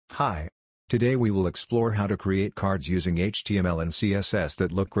Hi. Today we will explore how to create cards using HTML and CSS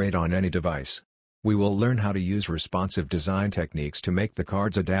that look great on any device. We will learn how to use responsive design techniques to make the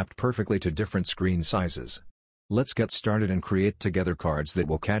cards adapt perfectly to different screen sizes. Let's get started and create together cards that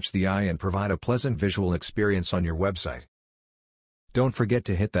will catch the eye and provide a pleasant visual experience on your website. Don't forget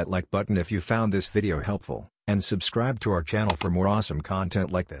to hit that like button if you found this video helpful, and subscribe to our channel for more awesome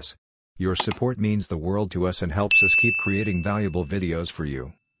content like this. Your support means the world to us and helps us keep creating valuable videos for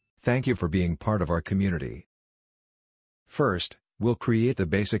you. Thank you for being part of our community. First, we'll create the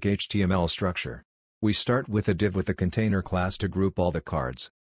basic HTML structure. We start with a div with the container class to group all the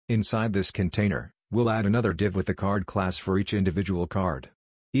cards. Inside this container, we'll add another div with the card class for each individual card.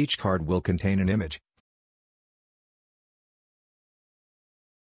 Each card will contain an image,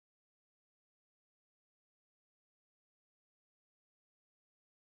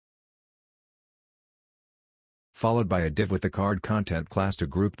 followed by a div with the card content class to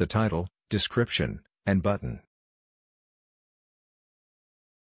group the title, description, and button.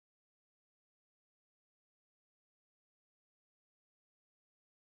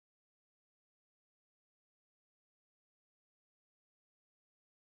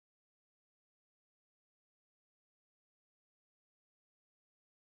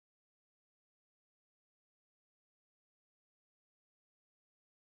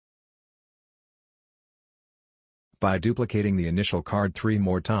 By duplicating the initial card 3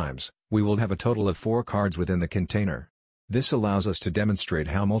 more times, we will have a total of 4 cards within the container. This allows us to demonstrate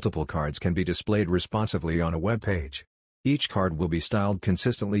how multiple cards can be displayed responsively on a web page. Each card will be styled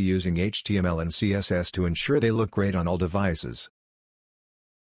consistently using HTML and CSS to ensure they look great on all devices.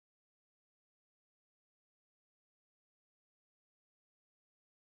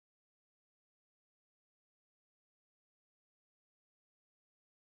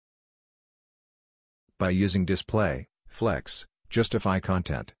 By using display, flex, justify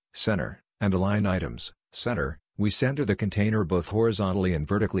content, center, and align items, center, we center the container both horizontally and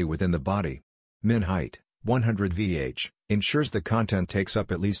vertically within the body. Min height, 100 VH, ensures the content takes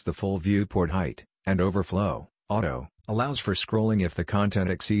up at least the full viewport height, and overflow, auto, allows for scrolling if the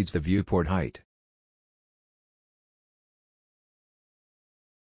content exceeds the viewport height.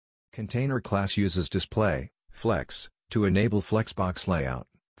 Container class uses display, flex, to enable Flexbox layout,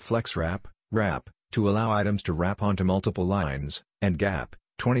 flex wrap, to allow items to wrap onto multiple lines, and gap,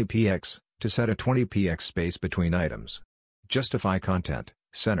 20px, to set a 20px space between items. Justify content,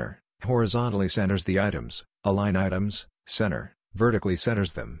 center, horizontally centers the items, align items, center, vertically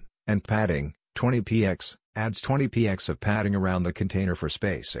centers them, and padding, 20px, adds 20px of padding around the container for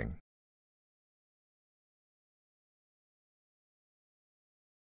spacing.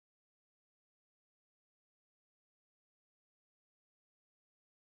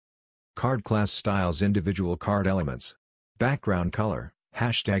 Card class styles individual card elements. Background color,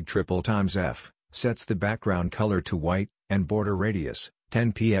 #F, sets the background color to white, and border radius,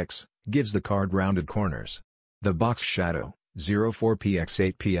 10px, gives the card rounded corners. The box shadow, 04px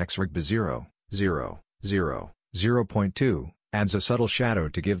 8px rigba 0.2, adds a subtle shadow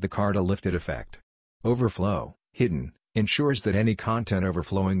to give the card a lifted effect. Overflow, hidden, ensures that any content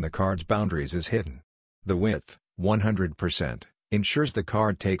overflowing the card's boundaries is hidden. The width, 100%. Ensures the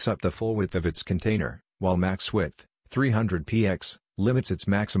card takes up the full width of its container, while max width, 300px, limits its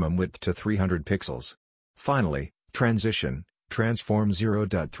maximum width to 300 pixels. Finally, transition, transform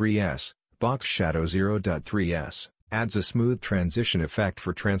 0.3s, box shadow 0.3s, adds a smooth transition effect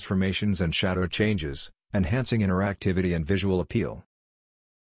for transformations and shadow changes, enhancing interactivity and visual appeal.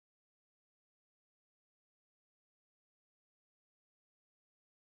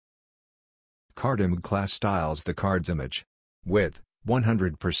 Card image class styles the card's image. Width,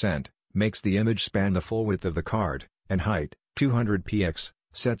 100%, makes the image span the full width of the card, and height, 200px,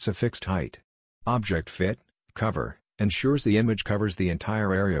 sets a fixed height. Object fit, cover, ensures the image covers the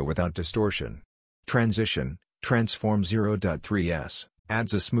entire area without distortion. Transition, transform 0.3s,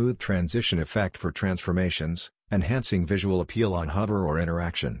 adds a smooth transition effect for transformations, enhancing visual appeal on hover or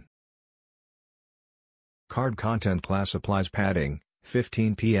interaction. Card content class applies padding,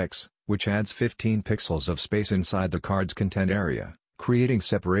 15px, which adds 15 pixels of space inside the card's content area, creating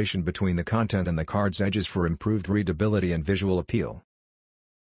separation between the content and the card's edges for improved readability and visual appeal.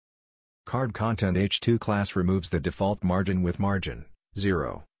 Card content H2 class removes the default margin with margin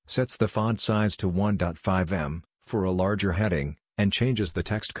 0, sets the font size to 1.5 for a larger heading, and changes the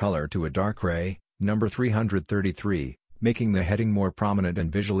text color to a dark gray, number 333, making the heading more prominent and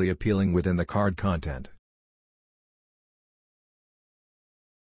visually appealing within the card content.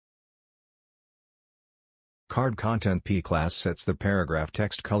 Card content P class sets the paragraph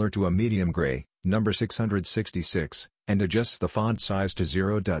text color to a medium gray, number 666, and adjusts the font size to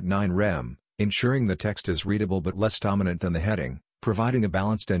 0.9 rem, ensuring the text is readable but less dominant than the heading, providing a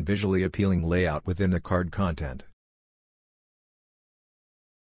balanced and visually appealing layout within the card content.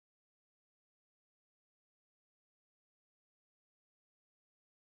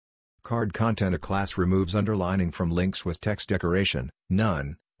 Card content: a class removes underlining from links with text decoration,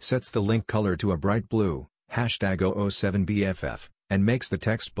 none, sets the link color to a bright blue, #007BFF, and makes the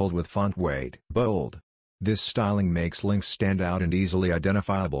text bold with font weight bold. This styling makes links stand out and easily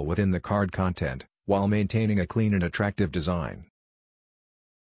identifiable within the card content, while maintaining a clean and attractive design.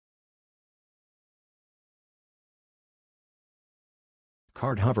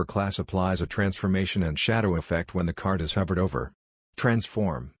 Card hover class applies a transformation and shadow effect when the card is hovered over.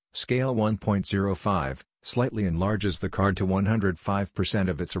 Transform, scale 1.05, slightly enlarges the card to 105%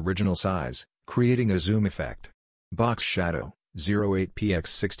 of its original size, creating a zoom effect. Box shadow,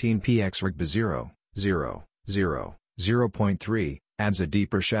 08px16px rigba 0.3, adds a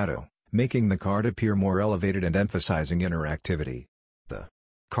deeper shadow, making the card appear more elevated and emphasizing interactivity. The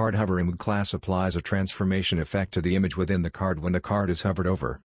card hovering class applies a transformation effect to the image within the card when the card is hovered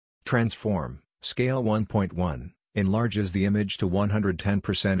over. Transform, scale 1.1, enlarges the image to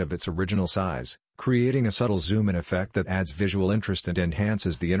 110% of its original size, creating a subtle zoom-in effect that adds visual interest and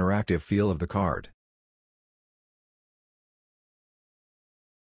enhances the interactive feel of the card.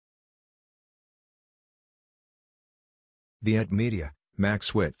 The Ed Media,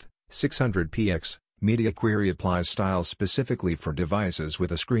 max width, 600px, media query applies styles specifically for devices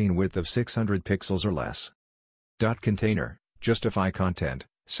with a screen width of 600 pixels or less. Container, justify content,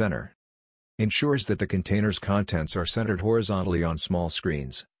 center. Ensures that the container's contents are centered horizontally on small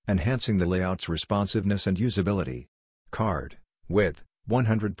screens, enhancing the layout's responsiveness and usability. Card, width,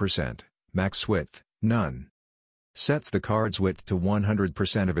 100%, max width, none. Sets the card's width to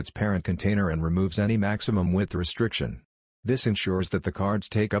 100% of its parent container and removes any maximum width restriction. This ensures that the cards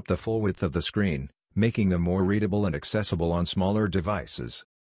take up the full width of the screen, making them more readable and accessible on smaller devices.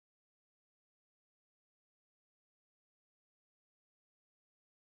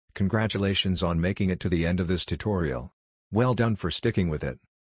 Congratulations on making it to the end of this tutorial. Well done for sticking with it.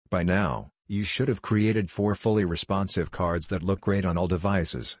 By now, you should have created 4 fully responsive cards that look great on all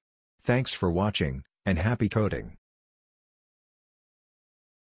devices. Thanks for watching, and happy coding!